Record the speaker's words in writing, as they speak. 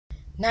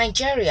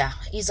Nigeria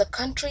is a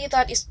country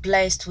that is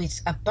blessed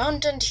with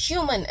abundant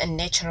human and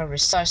natural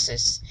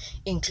resources,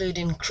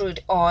 including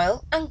crude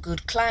oil and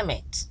good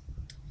climate.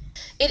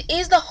 It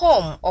is the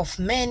home of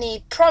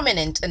many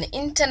prominent and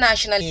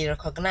internationally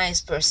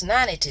recognized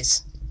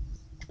personalities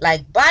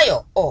like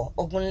Bayo or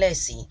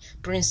Ogunlesi,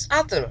 Prince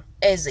Arthur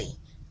Eze,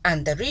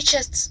 and the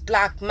richest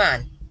black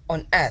man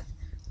on earth,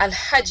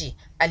 Alhaji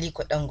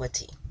Aliko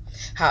Dangote.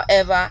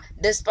 However,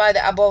 despite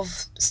the above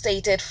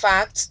stated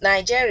facts,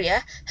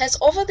 Nigeria has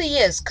over the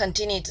years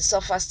continued to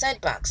suffer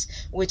setbacks,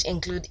 which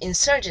include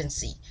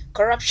insurgency,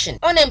 corruption,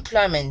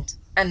 unemployment,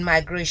 and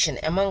migration,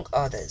 among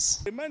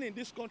others. Remain in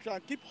this country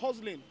and keep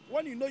hustling.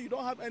 When you know you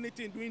don't have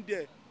anything doing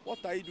there, what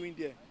are you doing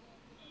there?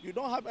 You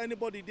don't have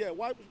anybody there,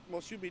 why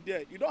must you be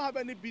there? You don't have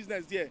any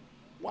business there,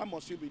 why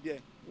must you be there?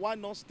 Why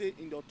not stay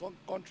in your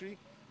country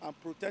and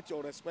protect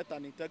your respect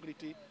and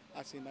integrity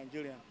as a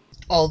Nigerian?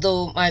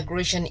 Although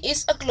migration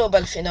is a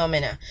global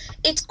phenomenon,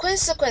 its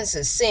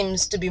consequences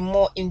seems to be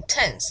more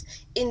intense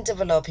in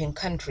developing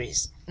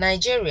countries,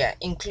 Nigeria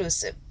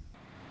inclusive.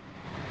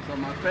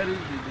 Some are perished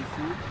in the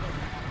sea,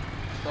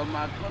 some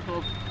are caught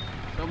up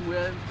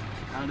somewhere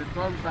and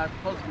returned back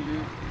possibly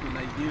to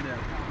Nigeria,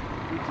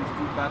 which is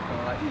too bad for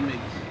our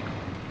image.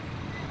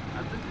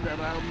 I think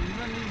there are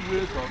many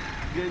ways of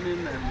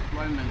gaining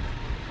employment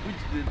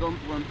which they don't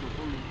want to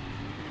follow.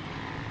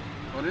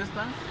 For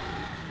instance,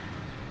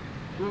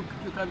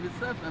 you can be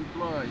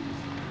self-employed.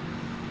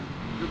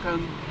 You can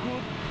go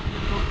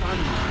into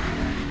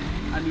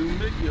farming and you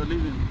make your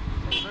living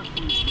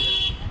successfully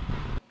here.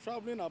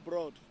 Traveling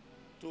abroad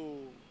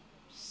to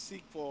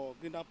seek for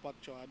greener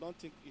pasture, I don't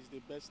think is the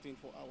best thing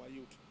for our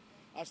youth.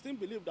 I still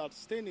believe that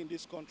staying in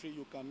this country,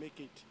 you can make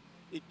it.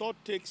 It all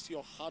takes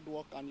your hard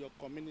work and your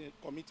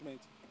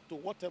commitment to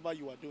whatever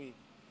you are doing.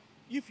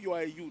 If you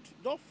are a youth,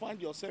 don't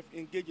find yourself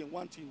engaged in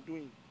one thing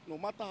doing, no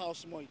matter how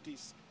small it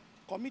is.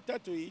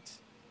 Committed to it,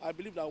 I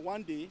believe that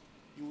one day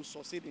you will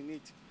succeed in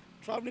it.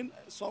 Traveling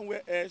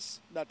somewhere else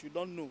that you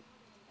don't know,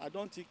 I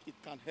don't think it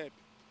can help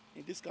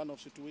in this kind of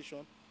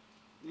situation.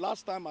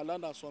 Last time I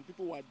learned that some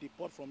people were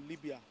deported from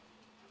Libya.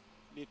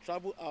 They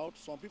travel out,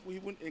 some people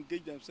even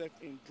engage themselves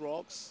in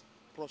drugs,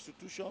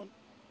 prostitution.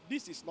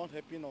 This is not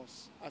helping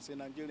us as a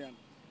Nigerian.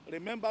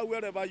 Remember,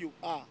 wherever you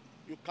are,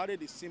 you carry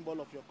the symbol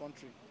of your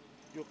country.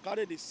 You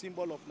carry the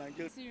symbol of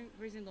Nigeria. What's the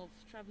reason of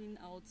traveling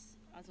out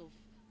of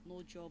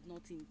no job,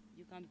 nothing?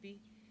 You can be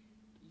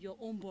your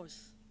own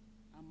boss.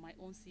 I'm my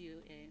own CEO,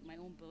 my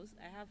own boss.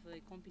 I have a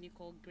company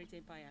called Great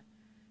Empire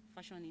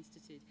Fashion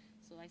Institute.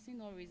 So I see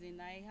no reason.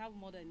 I have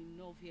more than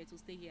enough here to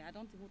stay here. I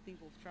don't even think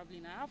of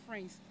traveling. I have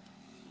friends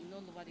in all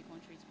over the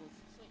country,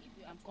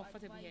 but I'm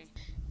comfortable here.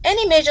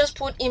 Any measures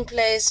put in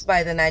place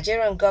by the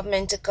Nigerian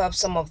government to curb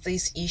some of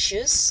these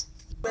issues?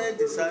 We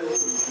decided to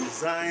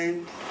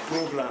design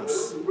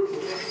programs.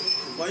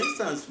 For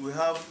instance, we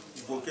have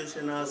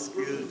vocational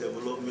skill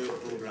development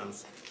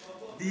programs.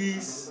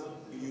 These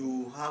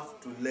you have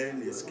to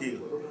learn a skill,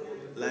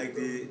 like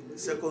the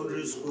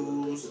secondary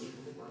schools,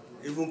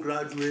 even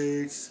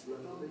graduates,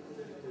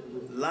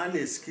 learn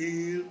a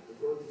skill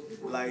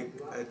like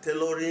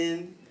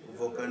tailoring,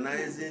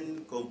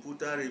 vulcanizing,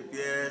 computer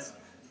repairs,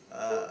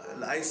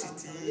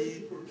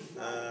 ICT,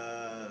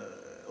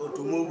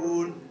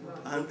 automobile,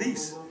 and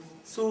this.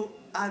 So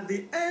at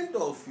the end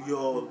of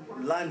your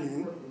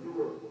learning,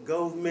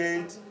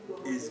 government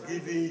is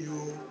giving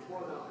you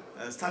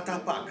a starter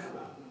pack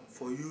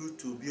for you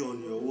to be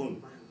on your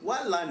own.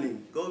 While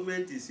learning,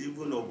 government is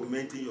even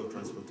augmenting your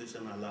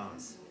transportation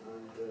allowance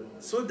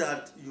so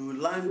that you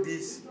learn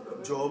this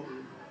job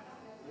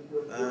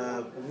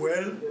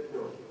well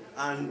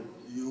and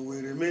you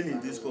will remain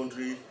in this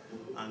country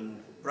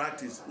and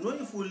practice,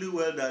 knowing fully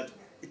well that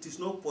it is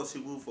not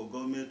possible for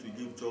government to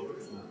give job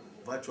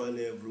to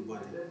virtually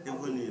everybody,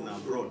 even in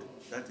abroad.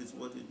 That is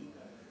what it is.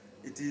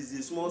 It is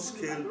the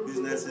small-scale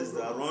businesses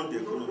that run the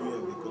economy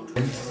of the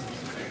country.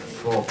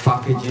 For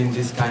packaging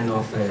this kind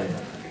of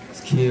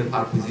skill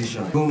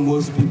acquisition.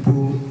 Most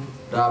people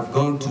that have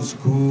gone to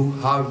school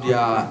have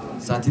their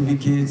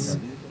certificates.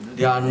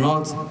 They are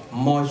not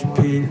much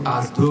paid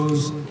as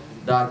those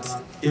that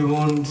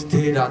even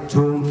stayed at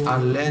home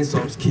and learned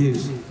some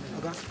skills.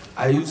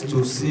 I used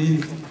to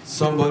see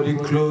somebody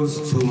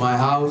close to my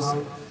house.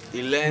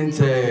 He learned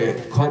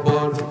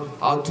cupboard,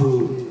 how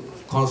to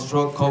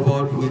construct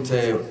cupboard with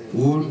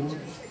wood.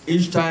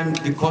 Each time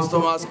the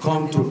customers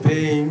come to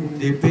pay him,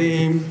 they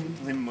pay him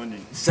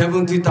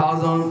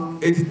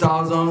 70,000,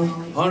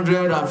 80,000,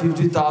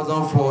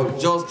 150,000 for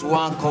just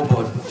one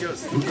cupboard.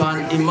 You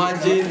can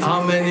imagine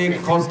how many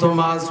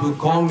customers will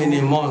come in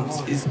a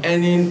month. It's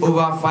earning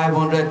over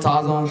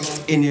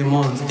 500,000 in a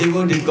month.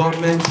 Even the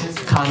government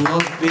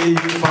cannot pay you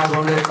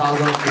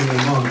 500,000 in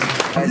a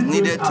month. It's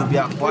needed to be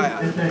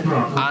acquired,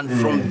 and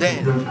from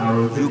then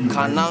you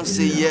can now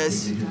say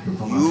yes,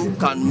 you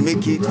can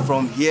make it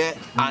from here.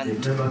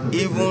 And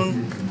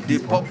even the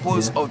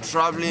purpose of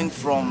traveling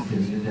from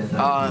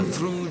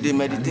through the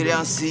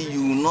Mediterranean Sea,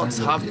 you will not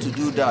have to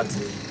do that.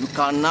 You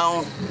can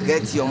now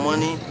get your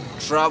money,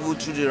 travel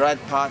through the right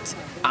path,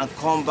 and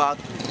come back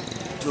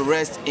to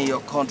rest in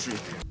your country.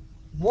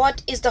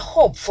 What is the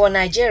hope for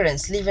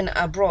Nigerians living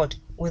abroad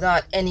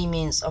without any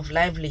means of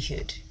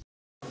livelihood?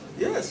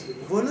 Yes,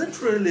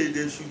 voluntarily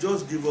they should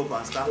just give up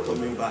and start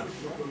coming back.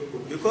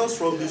 Because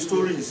from the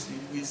stories,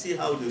 we see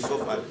how they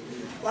suffered.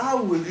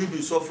 How will you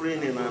be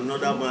suffering in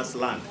another man's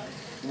land?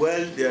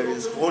 Well, there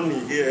is honey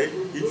here.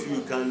 If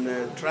you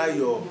can try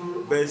your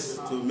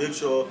best to make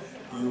sure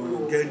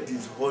you get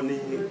this honey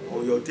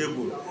on your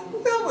table.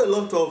 We have a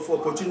lot of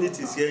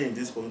opportunities here in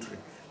this country.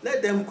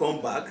 Let them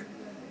come back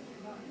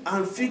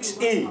and fix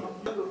in.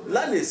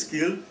 Learn a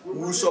skill,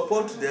 we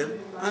support them,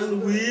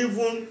 and we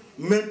even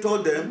mentor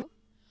them.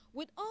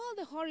 With all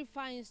the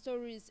horrifying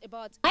stories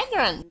about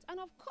migrants and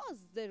of course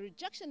the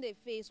rejection they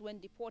face when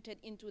deported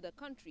into the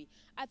country,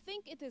 I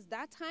think it is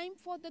that time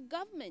for the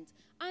government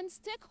and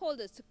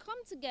stakeholders to come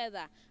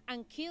together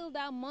and kill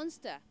that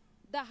monster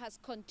that has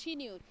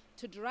continued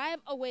to drive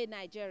away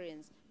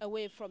Nigerians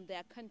away from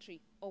their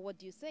country. Or what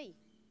do you say?